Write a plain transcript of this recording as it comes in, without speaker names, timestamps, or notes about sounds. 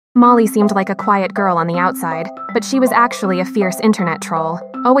Molly seemed like a quiet girl on the outside, but she was actually a fierce internet troll,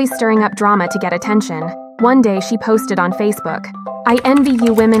 always stirring up drama to get attention. One day she posted on Facebook, "I envy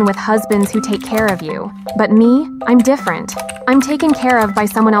you women with husbands who take care of you. But me, I'm different. I'm taken care of by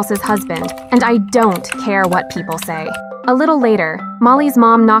someone else's husband, and I don't care what people say." A little later, Molly's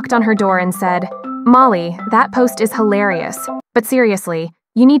mom knocked on her door and said, "Molly, that post is hilarious. But seriously,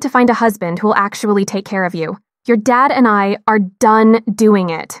 you need to find a husband who will actually take care of you. Your dad and I are done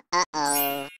doing it." Uh-oh.